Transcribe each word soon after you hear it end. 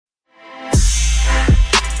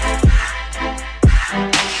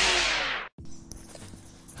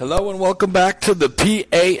Hello and welcome back to the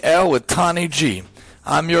PAL with Tani G.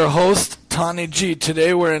 I'm your host, Tani G.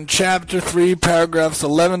 Today we're in Chapter 3, paragraphs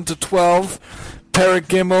 11 to 12, Perek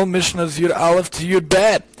Gimel, Mishnahs Yud Aleph to Yud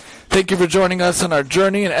Bet. Thank you for joining us on our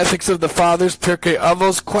journey in Ethics of the Fathers, Pirkei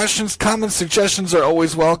Avos. Questions, comments, suggestions are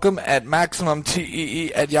always welcome at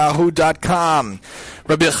MaximumTEE@yahoo.com.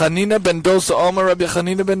 Rabbi Chanina ben Dosa Omer, Rabbi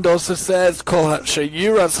Chanina ben Dosa says, Kol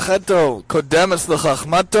sheyiras cheto kodemes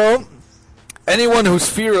lechachmato. Anyone whose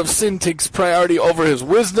fear of sin takes priority over his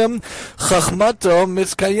wisdom, chachmato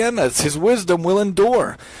miskayemes, his wisdom will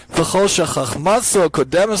endure. V'chol shechachmaso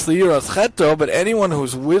kodemes liyiras cheto, but anyone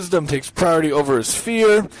whose wisdom takes priority over his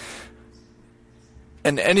fear,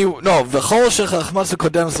 but anyone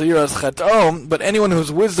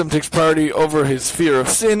whose wisdom takes priority over his fear of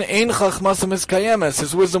sin, ein chachmaso miskayemes,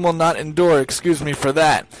 his wisdom will not endure. Excuse me for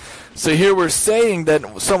that. So here we're saying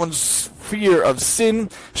that someone's fear of sin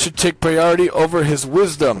should take priority over his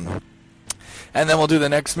wisdom. And then we'll do the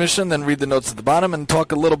next mission, then read the notes at the bottom and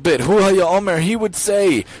talk a little bit. Hu haya omer, he would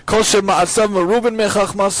say, Kol shema'asav meruben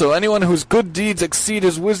mechachmaso, anyone whose good deeds exceed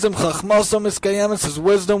his wisdom, chachmaso miskayemes, his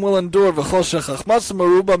wisdom will endure. V'chol shechachmaso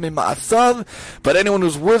meruba mima'asav, but anyone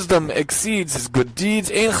whose wisdom exceeds his good deeds,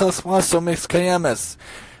 ein chachmaso miskayemes.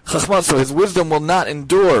 Chachmaso, his wisdom will not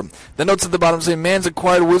endure. The notes at the bottom say, man's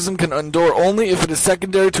acquired wisdom can endure only if it is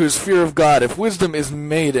secondary to his fear of God. If wisdom is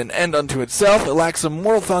made an end unto itself, it lacks a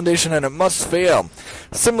moral foundation and it must fail.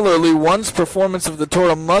 Similarly, one's performance of the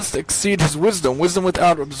Torah must exceed his wisdom. Wisdom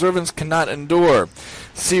without observance cannot endure.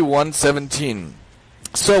 See 117.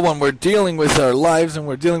 So when we're dealing with our lives and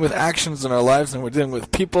we're dealing with actions in our lives and we're dealing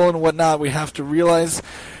with people and whatnot, we have to realize,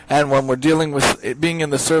 and when we're dealing with it being in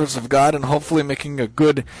the service of God and hopefully making a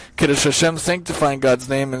good Kiddush Hashem, sanctifying God's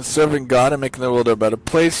name and serving God and making the world a better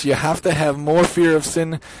place, you have to have more fear of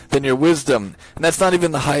sin than your wisdom. And that's not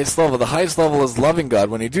even the highest level. The highest level is loving God.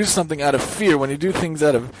 When you do something out of fear, when you do things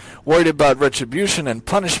out of worried about retribution and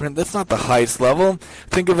punishment, that's not the highest level.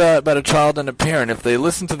 Think about a child and a parent. If they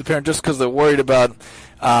listen to the parent just because they're worried about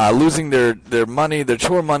losing their money, their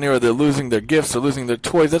chore money, or they're losing their gifts or losing their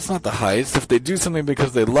toys, that's not the highest. If they do something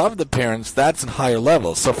because they love the parents, that's a higher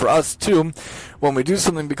level. So for us too, when we do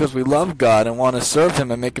something because we love God and want to serve Him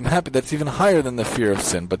and make Him happy, that's even higher than the fear of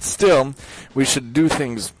sin. But still, we should do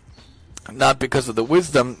things not because of the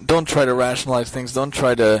wisdom. Don't try to rationalize things. Don't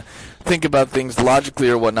try to think about things logically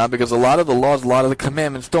or whatnot, because a lot of the laws, a lot of the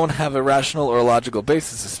commandments don't have a rational or a logical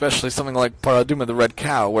basis, especially something like paraduma, the red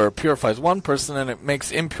cow, where it purifies one person and it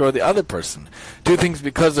makes impure the other person. Do things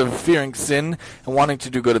because of fearing sin and wanting to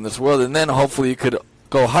do good in this world, and then hopefully you could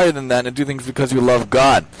go higher than that and do things because you love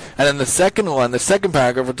God. And then the second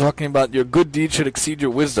paragraph, we're talking about your good deed should exceed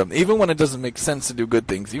your wisdom. Even when it doesn't make sense to do good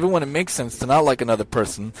things, even when it makes sense to not like another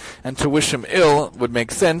person and to wish him ill would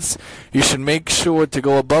make sense, you should make sure to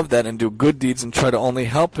go above that and do good deeds and try to only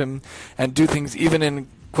help him and do things even in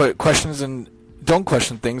questions and don't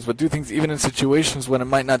question things, but do things even in situations when it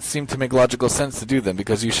might not seem to make logical sense to do them,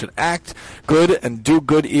 because you should act good and do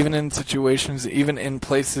good even in situations, even in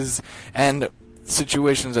places and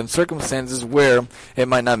situations and circumstances where it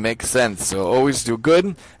might not make sense. So always do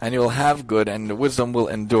good and you'll have good and the wisdom will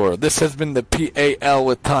endure. This has been the PAL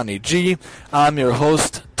with Tani G. I'm your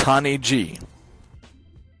host, Tani G.